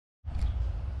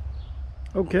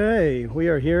Okay, we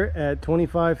are here at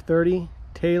 2530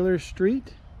 Taylor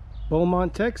Street,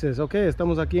 Beaumont, Texas. Okay,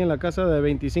 estamos aquí en la casa de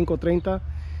 2530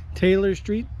 Taylor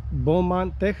Street,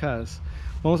 Beaumont, Texas.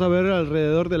 Vamos a ver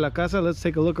alrededor de la casa. Let's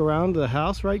take a look around the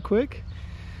house right quick.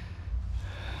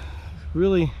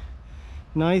 Really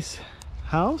nice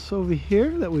house over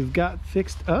here that we've got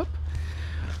fixed up.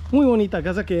 Muy bonita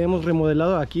casa que hemos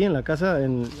remodelado aquí en la casa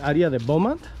en área de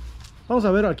Beaumont. Vamos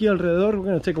a ver aquí alrededor. We're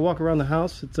going to take a walk around the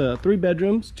house. It's 3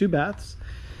 bedrooms, 2 baths.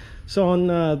 Son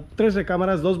 3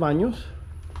 recámaras, 2 baños.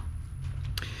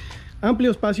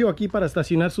 Amplio espacio aquí para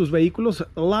estacionar sus vehículos.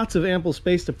 Lots of ample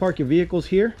space to park your vehicles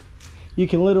here. You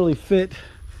can literally fit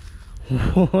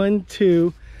 1,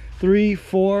 2, 3,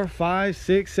 4, 5,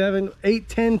 6, 7, 8,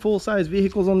 10 full-size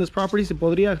vehicles on this property. Se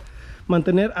podría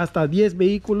mantener hasta 10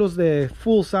 vehículos de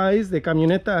full size de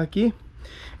camioneta aquí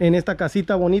en esta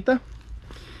casita bonita.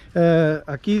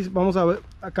 Aquí vamos a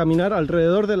caminar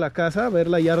alrededor de la casa, a ver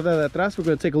la yarda de atrás. We're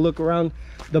going to take a look around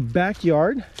the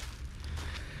backyard.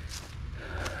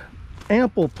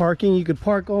 Ample parking. You could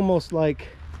park almost like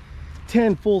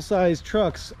 10 full-size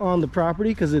trucks on the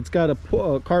property because it's got a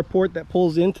carport that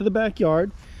pulls into the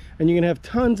backyard, and you're going to have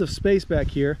tons of space back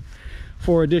here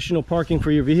for additional parking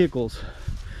for your vehicles.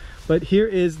 But here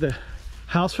is the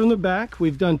house from the back.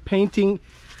 We've done painting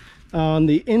on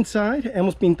the inside.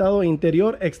 Hemos pintado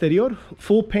interior, exterior,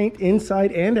 full paint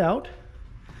inside and out.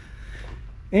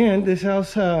 And this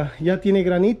house ya tiene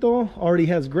granito, already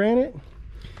has granite,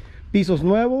 pisos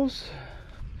nuevos,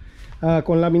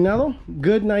 con laminado,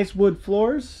 good nice wood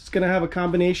floors. It's going to have a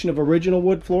combination of original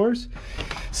wood floors,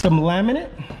 some laminate,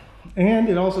 and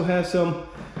it also has some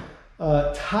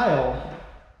tile,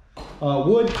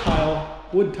 wood tiles,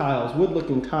 wood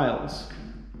looking tiles.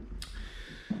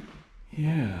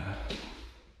 Yeah.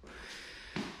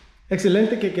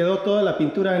 Excelente que quedó toda la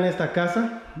pintura en esta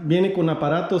casa. Viene con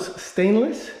aparatos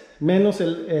stainless, menos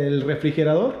el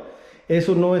refrigerador.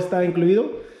 Eso no está incluido.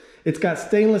 It's got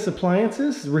stainless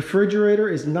appliances. The refrigerator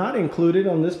is not included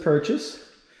on this purchase.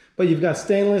 But you've got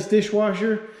stainless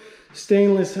dishwasher,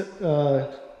 stainless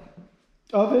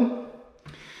oven.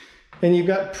 And you've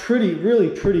got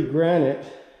really pretty granite.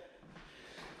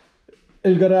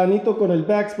 El granito con el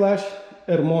backsplash,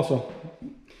 hermoso.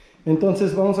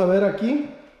 Entonces vamos a ver aquí.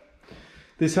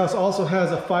 This house also has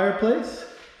a fireplace,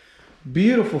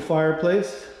 beautiful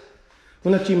fireplace,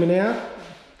 una chimenea,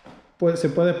 pues se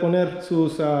puede poner su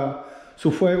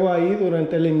fuego ahí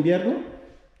durante el invierno.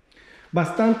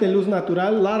 Bastante luz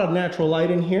natural, a lot of natural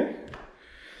light in here.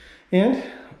 And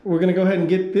we're going to go ahead and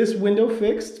get this window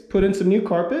fixed, put in some new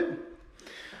carpet.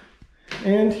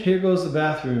 And here goes the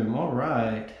bathroom. All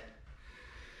right.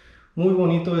 Muy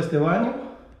bonito este baño.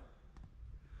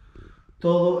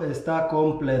 Todo está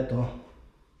completo.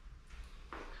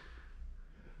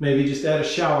 Maybe just add a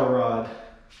shower rod.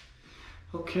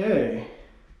 Okay.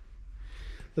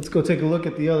 Let's go take a look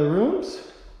at the other rooms.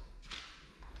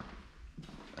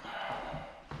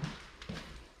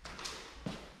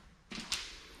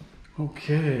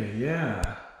 Okay,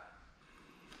 yeah.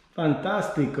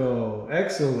 Fantástico.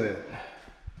 Excellent.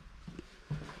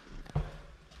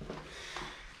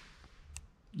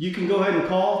 You can go ahead and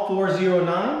call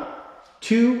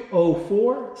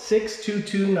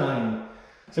 409-204-6229.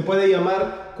 Se puede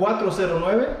llamar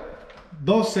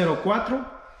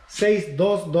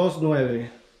 409-204-6229.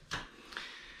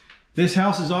 This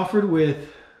house is offered with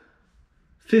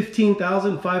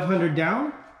 $15,500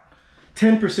 down,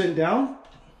 10% down.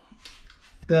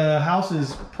 The house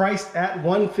is priced at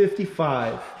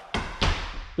 $155,000.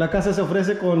 La casa se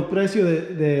ofrece con precio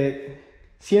de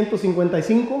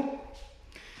 $155,000.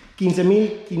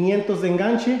 15,500 de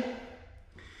enganche.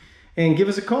 And give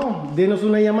us a call. Denos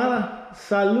una llamada.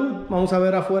 Salud. Vamos a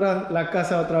ver afuera la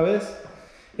casa otra vez.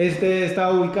 Este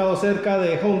está ubicado cerca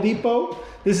de Home Depot.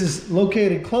 This is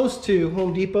located close to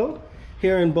Home Depot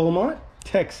here in Beaumont,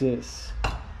 Texas.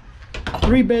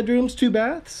 3 bedrooms, 2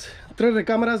 baths, 3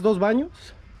 recámaras, 2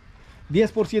 baños,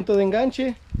 10% de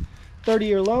enganche,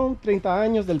 30-year loan, 30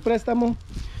 años del préstamo.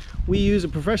 We use a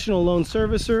professional loan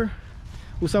servicer.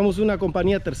 Usamos una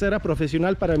compañía tercera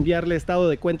profesional para enviarle estado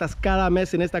de cuentas cada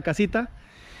mes en esta casita.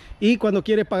 Y cuando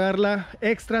quiere pagarla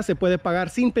extra, se puede pagar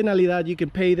sin penalidad. You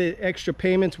can pay the extra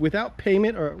payments without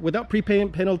payment or without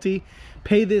prepayment penalty.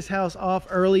 Pay this house off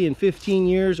early in 15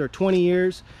 years or 20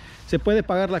 years. Se puede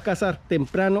pagar la casa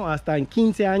temprano hasta en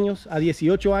 15 años a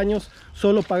 18 años,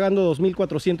 solo pagando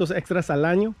 $2,400 extras al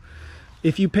año.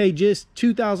 If you pay just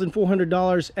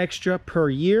 $2,400 extra per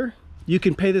year, you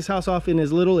can pay this house off in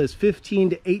as little as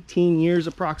 15 to 18 years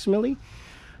approximately.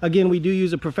 Again, we do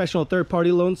use a professional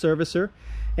third-party loan servicer.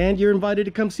 and you're invited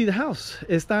to come see the house.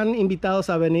 Están invitados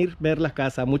a venir ver la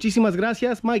casa. Muchísimas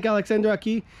gracias. Mike Alexander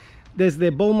aquí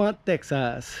desde Beaumont,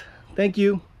 Texas. Thank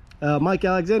you. Mike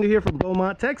Alexander here from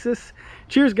Beaumont, Texas.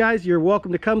 Cheers, guys. You're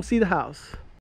welcome to come see the house.